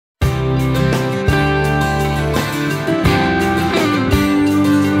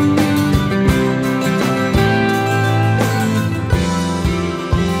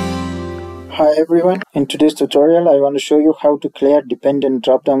everyone, in today's tutorial I want to show you how to clear dependent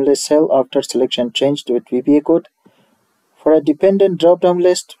drop-down list cell after selection changed with VBA code. For a dependent drop-down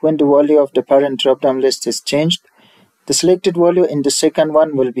list, when the value of the parent drop-down list is changed, the selected value in the second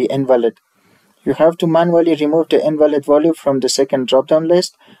one will be invalid. You have to manually remove the invalid value from the second drop-down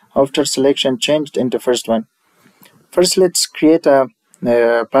list after selection changed in the first one. First, let's create a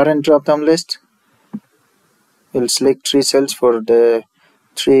parent drop-down list. We'll select 3 cells for the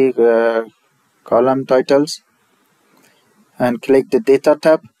 3 column titles and click the Data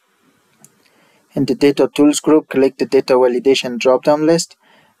tab. In the Data Tools group, click the Data Validation drop-down list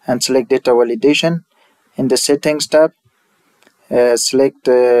and select Data Validation. In the Settings tab, select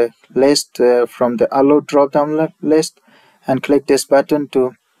the list from the Allow drop-down list and click this button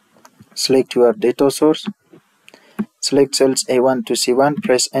to select your data source. Select cells A1 to C1,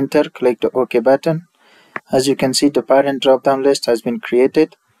 press Enter, click the OK button. As you can see, the parent drop-down list has been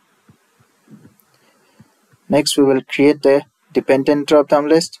created. Next, we will create the dependent drop-down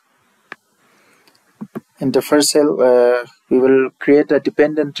list. In the first cell, we will create a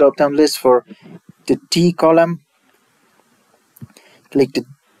dependent drop-down list for the T column. Click the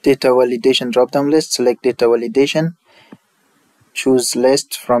Data Validation drop-down list, select Data Validation, choose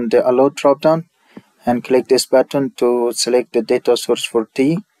List from the Allow drop-down, and click this button to select the data source for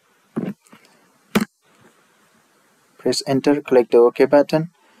T. Press Enter, click the OK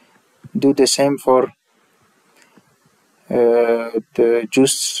button. Do the same for the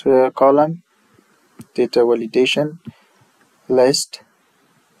Juice column. Data Validation, List,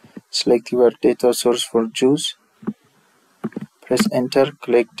 select your data source for Juice. Press Enter,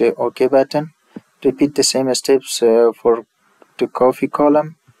 click the OK button. Repeat the same steps for the Coffee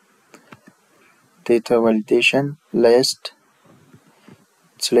column. Data Validation, List,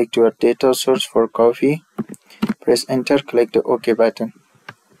 select your data source for Coffee. Press Enter, click the OK button.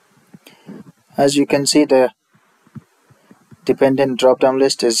 As you can see, the dependent drop-down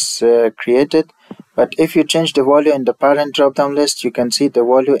list is created, but if you change the value in the parent drop-down list, you can see the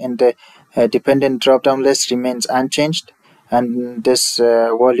value in the dependent drop-down list remains unchanged, and this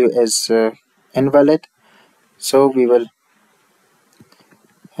value is invalid. So we will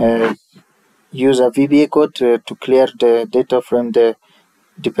use a VBA code to clear the data from the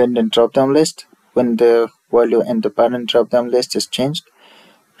dependent drop-down list when the value in the parent drop-down list is changed.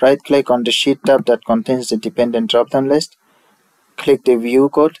 Right click on the sheet tab that contains the dependent drop-down list. Click the View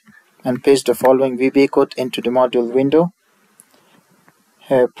code and paste the following VBA code into the module window.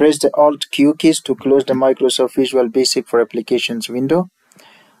 Press the Alt Q keys to close the Microsoft Visual Basic for Applications window.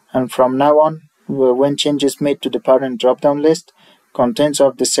 And from now on, when changes made to the parent drop-down list, contents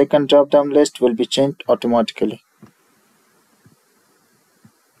of the second drop-down list will be changed automatically.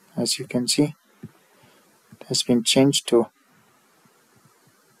 As you can see, it has been changed to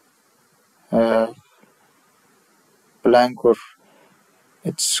blank, or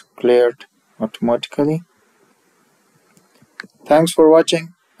it's cleared automatically. Thanks for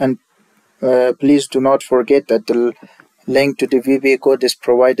watching, and please do not forget that the link to the VBA code is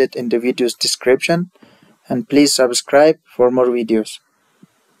provided in the video's description, and please subscribe for more videos.